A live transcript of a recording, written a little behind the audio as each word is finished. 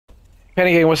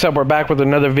Panic Gang, what's up? We're back with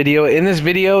another video. In this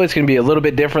video, it's going to be a little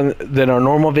bit different than our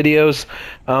normal videos.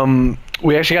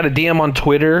 We actually got a DM on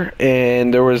Twitter,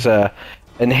 and there was an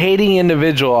hating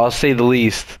individual, I'll say the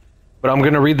least. But I'm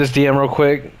going to read this DM real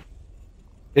quick.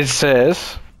 It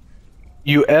says,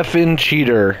 "You effing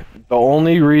cheater. The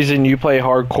only reason you play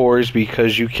hardcore is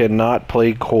because you cannot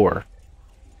play core.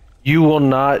 You will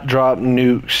not drop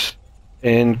nukes.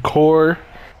 In core,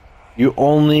 you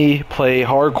only play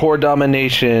hardcore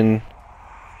domination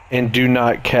and do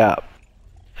not cap."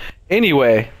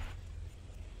 Anyway,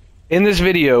 in this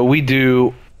video, we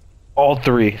do all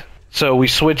three. So we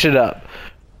switch it up.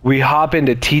 We hop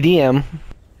into TDM,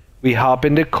 we hop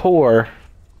into core,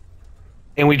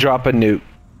 and we drop a nuke.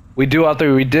 We do all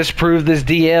three. We disprove this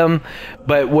DM,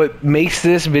 but what makes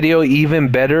this video even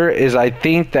better is I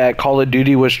think that Call of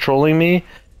Duty was trolling me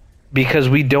because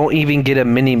we don't even get a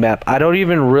mini-map. I don't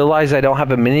even realize I don't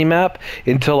have a mini-map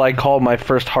until I call my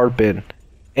first harp in,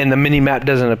 and the mini-map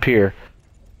doesn't appear.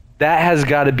 That has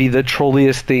got to be the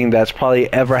trolliest thing that's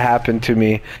probably ever happened to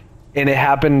me, and it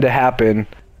happened to happen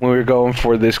when we were going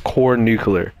for this core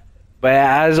nuclear. But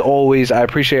as always, I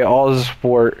appreciate all the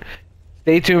support.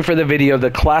 Stay tuned for the video.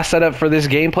 The class setup for this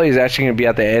gameplay is actually going to be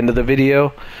at the end of the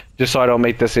video, just so I don't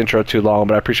make this intro too long,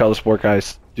 but I appreciate all the support,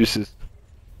 guys. Deuces.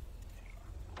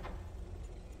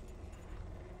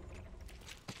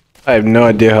 I have no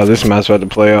idea how this map's about to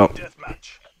play out.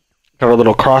 Got a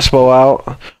little crossbow out,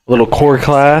 a little core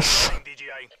class.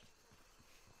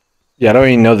 Yeah, I don't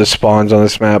even know the spawns on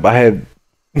this map.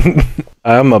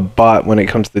 I'm a bot when it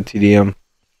comes to TDM.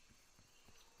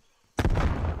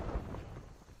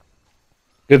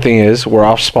 Good thing is, we're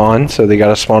off spawn, so they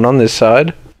gotta spawn on this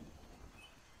side.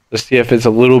 Let's see if it's a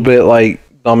little bit like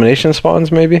domination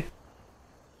spawns, maybe.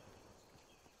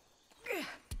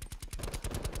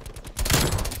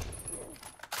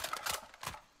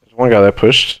 There's one guy that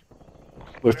pushed.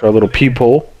 With our little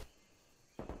peephole.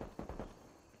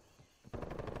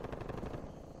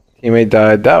 Teammate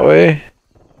died that way.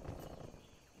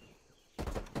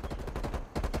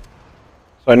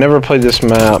 So I never played this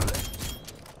map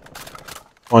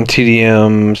on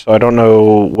TDM, so I don't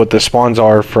know what the spawns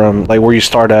are from, like where you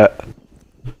start at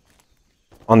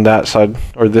on that side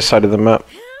or this side of the map.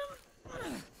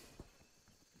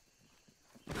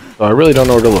 So I really don't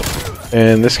know where to look.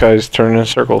 And this guy's turning in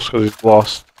circles because he's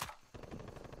lost.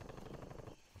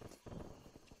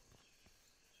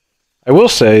 I will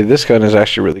say, this gun is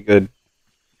actually really good.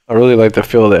 I really like the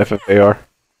feel of the FFAR.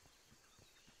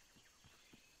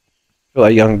 Feel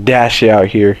like young Dashy out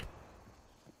here.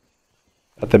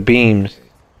 Got the beams.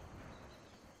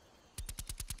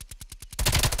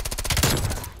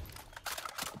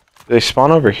 Do they spawn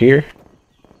over here?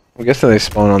 I'm guessing they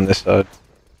spawn on this side.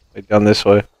 Like down this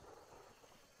way.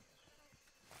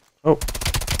 Oh.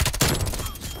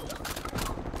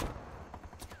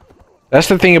 That's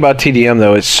the thing about TDM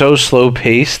though, it's so slow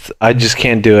paced, I just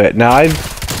can't do it. Now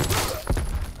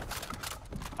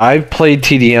I've played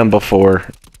TDM before,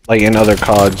 like in other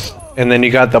CODs, and then you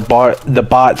got the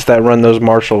bots that run those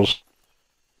marshals.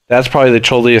 That's probably the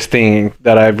trolliest thing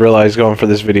that I've realized going for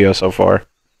this video so far.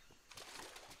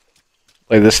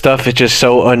 Like the stuff is just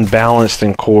so unbalanced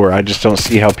in core, I just don't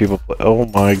see how people play. Oh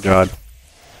my god.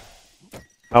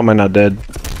 How am I not dead?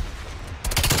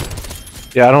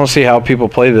 Yeah, I don't see how people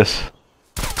play this.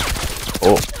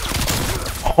 Oh.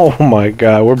 Oh my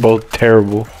god, we're both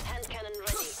terrible.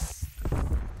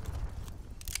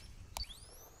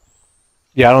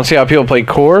 Yeah, I don't see how people play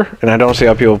core, and I don't see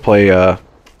how people play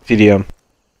TDM.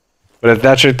 But if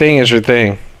that's your thing, it's your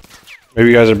thing. Maybe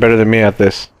you guys are better than me at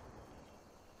this.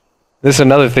 This is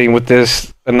another thing with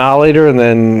this Annihilator and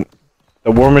then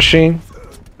the War Machine.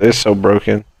 It's so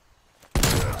broken.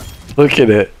 Look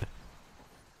at it.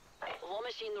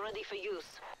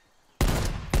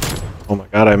 Oh my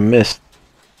god, I missed.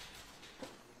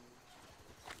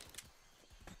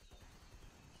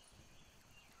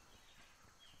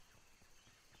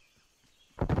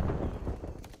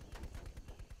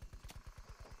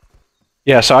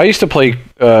 Yeah, so I used to play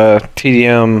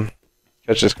TDM.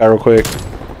 Catch this guy real quick.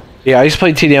 Yeah, I used to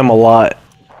play TDM a lot.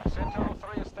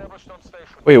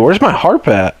 Wait, where's my harp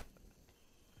at?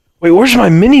 Wait, where's my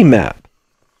mini-map?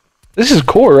 This is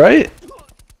core, right?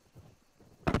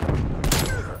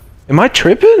 Am I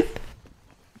tripping?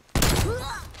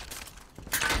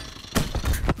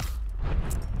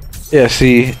 Yeah,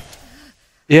 see.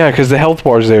 Yeah, because the health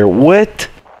bar's there. What?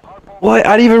 What?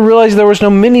 I didn't even realize there was no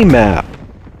mini-map.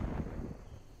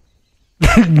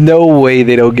 No way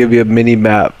they don't give you a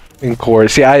mini-map in core.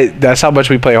 See, that's how much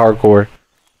we play hardcore.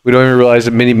 We don't even realize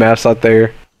the mini-map's not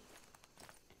there.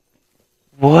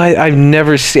 What? I've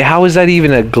never seen... How is that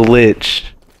even a glitch?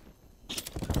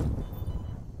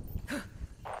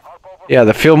 Yeah,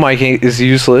 the field mic is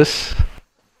useless.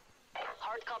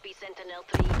 Hard copy,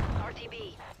 Sentinel-3.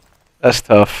 RTB. That's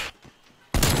tough.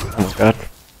 Oh my god.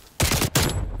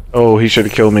 Oh, he should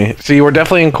have killed me. See, we're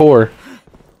definitely in core.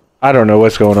 I don't know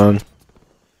what's going on.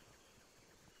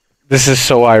 This is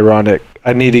so ironic.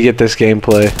 I need to get this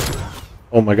gameplay.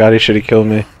 Oh my god, he should have killed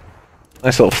me.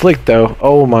 Nice little flick though.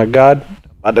 Oh my god.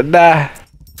 I'm about to die.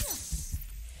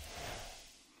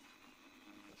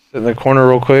 Sit in the corner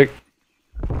real quick.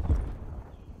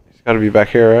 He's gotta be back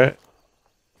here, right?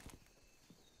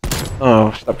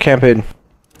 Oh, stop camping.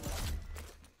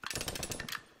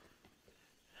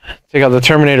 Take out the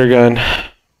Terminator gun.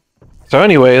 So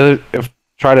anyway,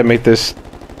 try to make this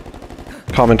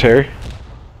commentary.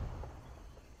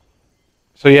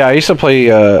 So yeah, I used to play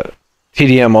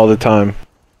TDM all the time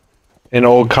in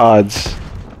old CODs.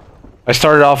 I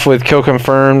started off with Kill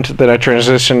Confirmed, then I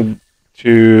transitioned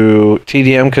to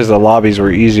TDM because the lobbies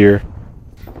were easier.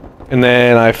 And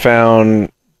then I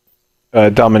found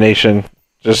Domination,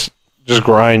 just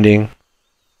grinding.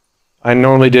 I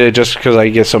normally did it just because I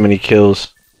get so many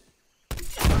kills.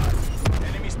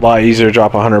 A lot easier to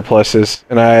drop 100 pluses.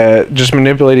 And I just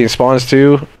manipulating spawns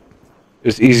too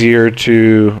is easier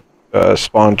to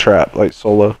spawn trap like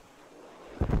solo.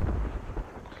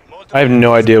 I have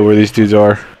no idea where these dudes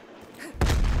are.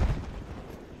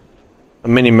 A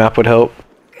mini map would help.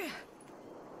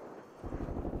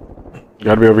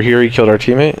 Gotta be over here. He killed our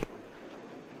teammate.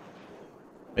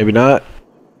 Maybe not.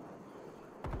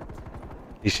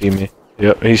 He see me.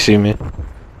 Yep, he see me.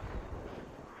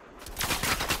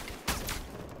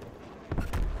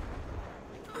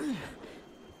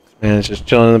 Man, it's just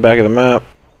chilling in the back of the map.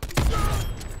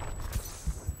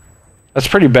 That's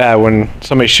pretty bad. When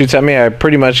somebody shoots at me, I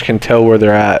pretty much can tell where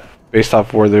they're at based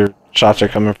off where their shots are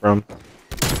coming from.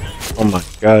 Oh my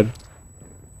god.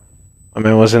 My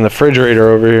man was in the refrigerator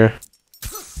over here.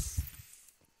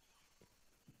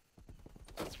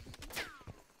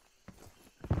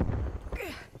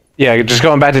 Yeah, just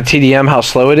going back to TDM, how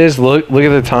slow it is. Look at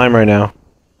the time right now.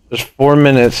 There's 4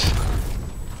 minutes.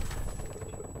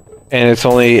 And it's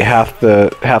only half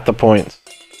the points.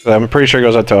 So I'm pretty sure it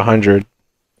goes up to 100.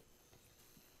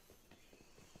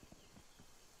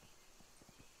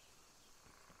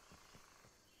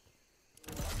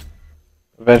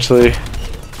 Eventually,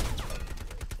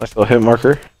 nice little hit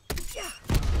marker.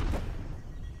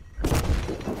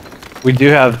 We do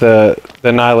have the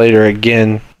Annihilator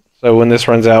again, so when this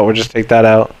runs out, we'll just take that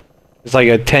out. It's like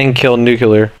a 10 kill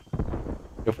nuclear,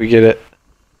 if we get it.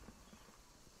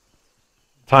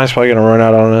 Time's probably gonna run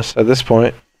out on us at this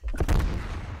point.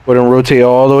 Wouldn't rotate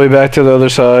all the way back to the other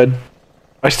side.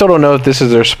 I still don't know if this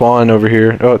is their spawn over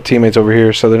here. Oh, teammates over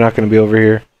here, so they're not gonna be over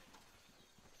here.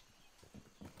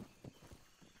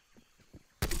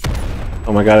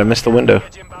 Oh my god, I missed the window.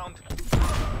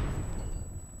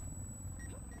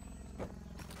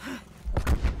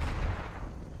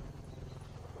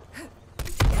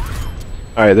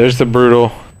 Alright, there's the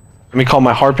brutal. Let me call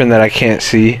my harping that I can't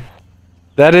see.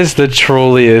 That is the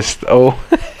trolliest. Oh.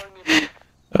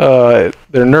 They're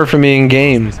nerfing me in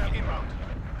game.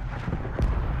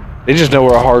 They just know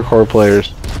we're hardcore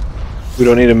players. We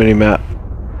don't need a mini map.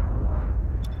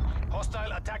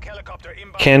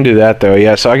 Can do that though,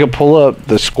 yeah. So I can pull up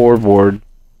the scoreboard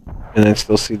and then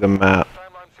still see the map.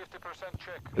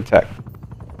 Attack.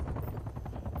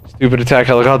 Stupid attack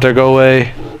helicopter, go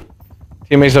away.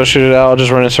 Teammates don't shoot it out, I'll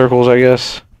just run in circles, I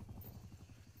guess.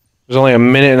 There's only a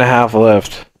minute and a half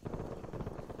left.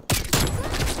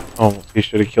 Oh, he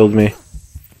should have killed me.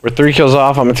 We're 3 kills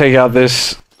off. I'm gonna take out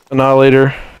this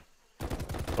Annihilator.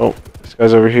 Oh, this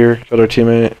guy's over here. Killed our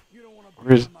teammate.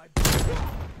 Where's...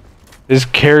 His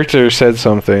character said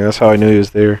something. That's how I knew he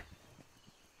was there.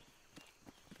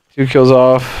 2 kills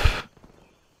off.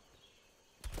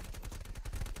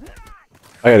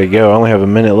 I gotta go. I only have a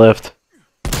minute left.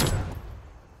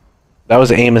 That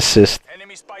was aim assist.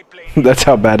 That's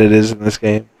how bad it is in this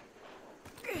game.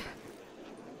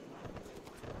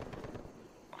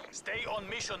 Stay on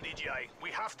mission, DGI.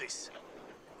 We have this.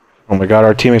 Oh my god,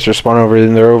 our teammates are spawning over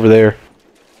and they're over there.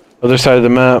 Other side of the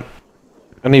map.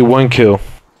 I need 1 kill.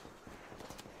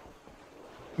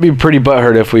 I'd be pretty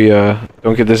butthurt if we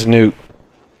don't get this nuke.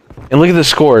 And look at the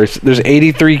scores. There's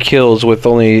 83 kills with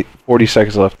only 40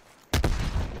 seconds left.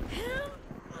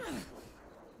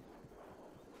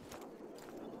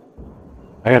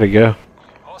 I gotta go.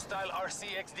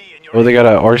 Oh, they got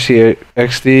a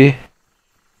RCXD.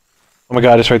 Oh my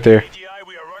god, it's right there.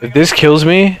 If this kills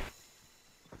me...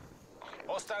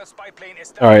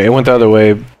 Alright, it went the other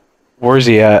way. Where's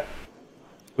he at?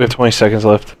 We have 20 seconds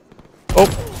left. Oh,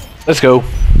 let's go.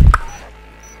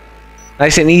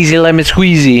 Nice and easy, lemon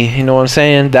squeezy. You know what I'm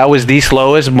saying? That was the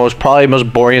slowest, probably most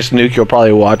boringest nuke you'll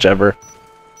probably watch ever.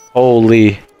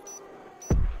 Holy.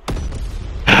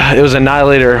 It was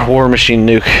Annihilator War Machine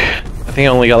nuke. I think I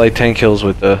only got like 10 kills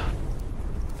with the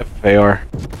FFAR.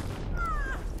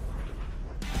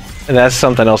 And that's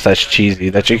something else that's cheesy,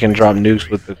 that you can drop nukes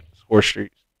with the score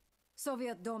streaks.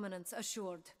 Soviet dominance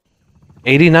assured.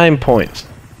 89 points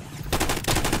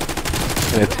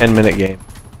in a 10-minute game.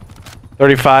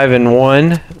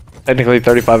 35-1, technically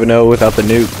 35-0 without the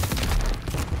nuke.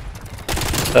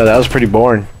 So that was pretty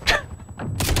boring.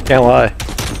 Can't lie.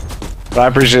 But I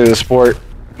appreciate the support.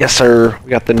 Yes, sir.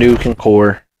 We got the nuke and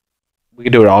core. We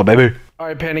can do it all, baby. All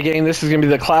right, Panic Gang. This is gonna be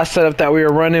the class setup that we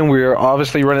are running. We are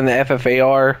obviously running the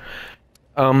FFAR.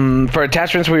 For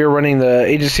attachments, we are running the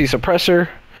agency suppressor,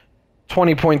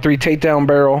 20.3 takedown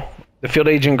barrel, the field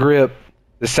agent grip,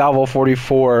 the salvo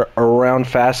 44 around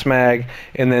fast mag,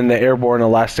 and then the airborne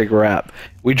elastic wrap.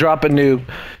 We drop a nuke,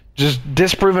 just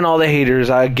disproving all the haters.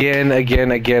 Again,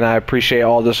 I appreciate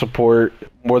all the support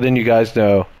more than you guys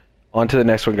know. On to the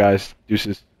next one, guys.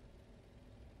 Deuces.